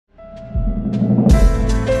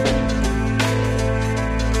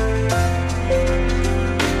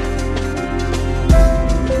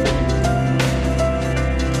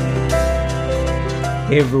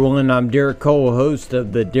Hey everyone, I'm Derek Cole, host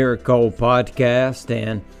of the Derek Cole Podcast,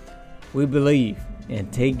 and we believe in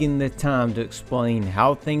taking the time to explain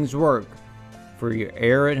how things work for your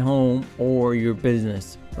air at home or your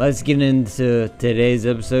business. Let's get into today's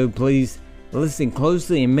episode. Please listen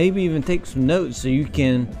closely and maybe even take some notes so you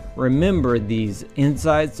can remember these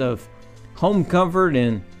insights of home comfort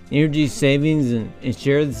and energy savings, and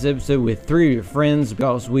share this episode with 3 of your friends,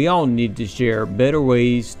 because we all need to share better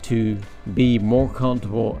ways to be more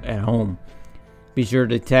comfortable at home. Be sure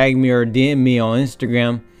to tag me or DM me on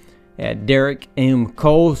Instagram at Derek M.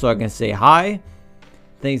 Cole so I can say hi.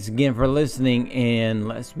 Thanks again for listening, and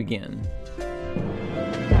let's begin.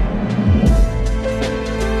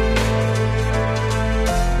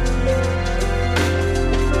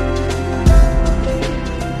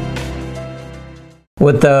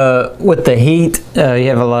 With the heat, you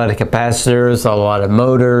have a lot of capacitors, a lot of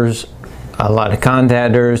motors, a lot of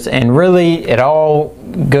contactors, and really it all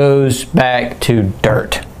goes back to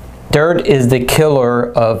dirt. Dirt is the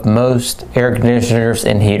killer of most air conditioners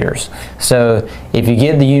and heaters. So if you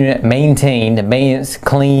get the unit maintained, maintenance,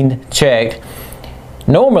 cleaned, checked,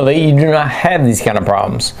 normally you do not have these kind of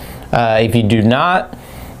problems. If you do not,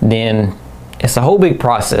 then it's a whole big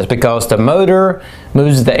process, because the motor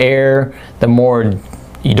moves the air. The more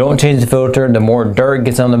you don't change the filter, the more dirt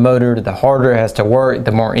gets on the motor, the harder it has to work,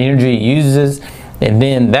 the more energy it uses, and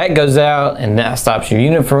then that goes out and that stops your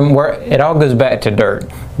unit from where it all goes back to dirt.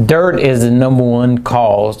 Dirt is the #1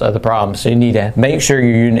 cause of the problem, so you need to make sure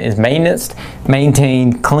your unit is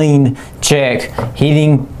maintained, cleaned, checked,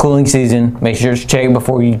 heating, cooling season. Make sure it's checked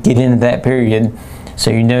before you get into that period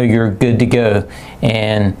so you know you're good to go.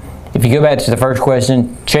 And if you go back to the first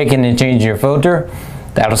question, checking and changing your filter,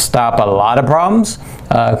 that'll stop a lot of problems.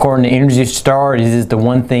 According to Energy Star, this is the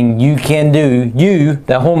one thing you can do,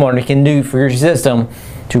 the homeowner can do for your system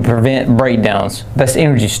to prevent breakdowns. That's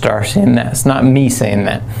Energy Star saying that. It's not me saying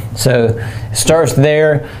that. So it starts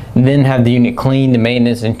there, then have the unit cleaned, the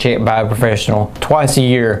maintenance, and checked by a professional twice a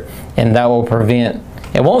year, and that will prevent,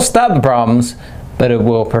 it won't stop the problems, but it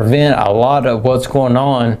will prevent a lot of what's going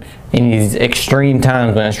on in these extreme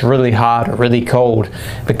times when it's really hot or really cold,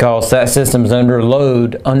 because that system's under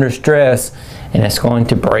load, under stress, and it's going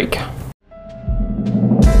to break.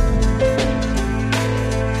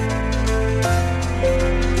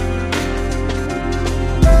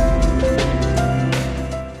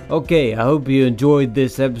 Okay, I hope you enjoyed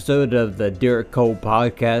this episode of the Derek Cole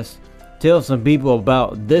Podcast. Tell some people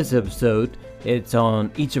about this episode. It's on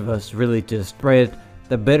each of us really to spread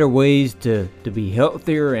the better ways to be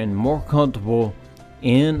healthier and more comfortable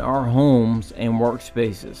in our homes and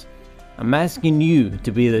workspaces. I'm asking you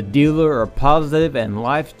to be the dealer of positive and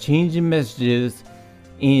life-changing messages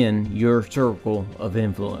in your circle of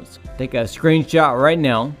influence. Take a screenshot right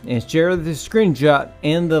now and share this screenshot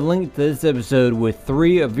and the link to this episode with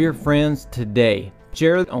 3 of your friends today.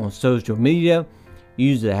 Share it on social media.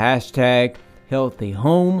 Use the hashtag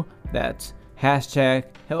HealthyHome. That's hashtag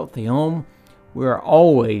HealthyHome. We are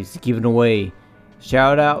always giving away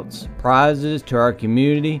shout outs, prizes to our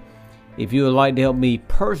community. If you would like to help me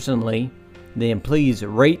personally, then please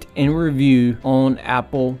rate and review on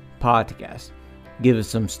Apple Podcasts. Give us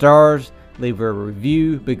some stars, leave a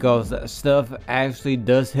review, because that stuff actually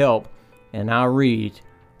does help, and I'll read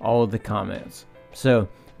all of the comments. So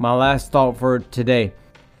my last thought for today,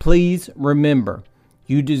 please remember,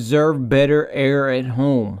 you deserve better air at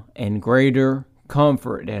home and greater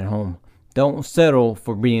comfort at home. Don't settle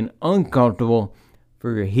for being uncomfortable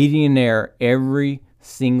for your heating and air every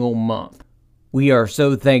single month. We are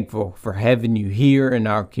so thankful for having you here in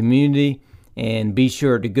our community, and be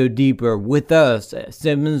sure to go deeper with us at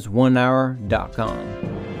SimmonsOneHour.com.